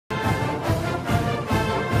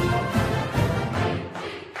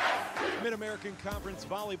American Conference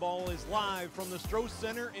Volleyball is live from the Stroh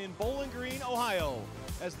Center in Bowling Green, Ohio,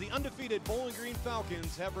 as the undefeated Bowling Green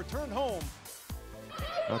Falcons have returned home.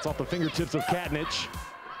 That's off the fingertips of Katnich.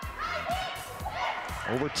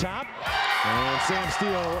 Over top, and Sam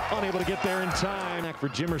Steele unable to get there in time. Back for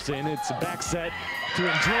Jimerson, it's a back set to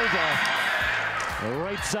Androva. A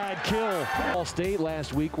right side kill. All State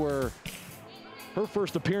last week were her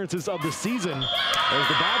first appearances of the season, as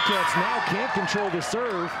the Bobcats now can't control the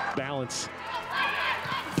serve. Balance.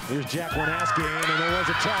 Here's Jacqueline Askin, and there was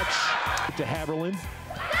a touch to Haberlin.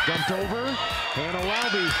 Dumped over, Hannah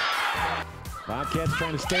Lalby. Bobcats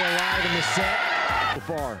trying to stay alive in the set so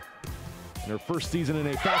far. In her first season in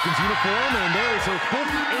a Falcons uniform, and there is her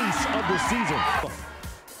fifth ace of the season.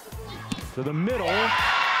 To the middle,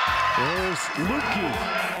 there's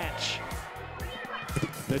Lupke.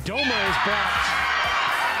 The Doma is blocked.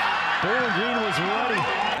 Bowling Green was ready.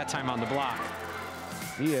 That time on the block.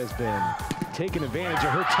 He has been taking advantage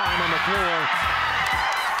of her time on the floor.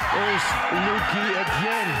 There's Lupke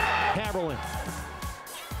again. Haberlin.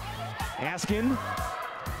 Askin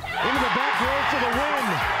into the back row for the win.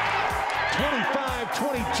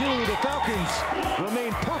 25-22, the Falcons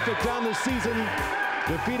remain perfect on the season,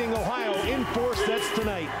 defeating Ohio in 4 sets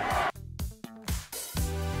tonight.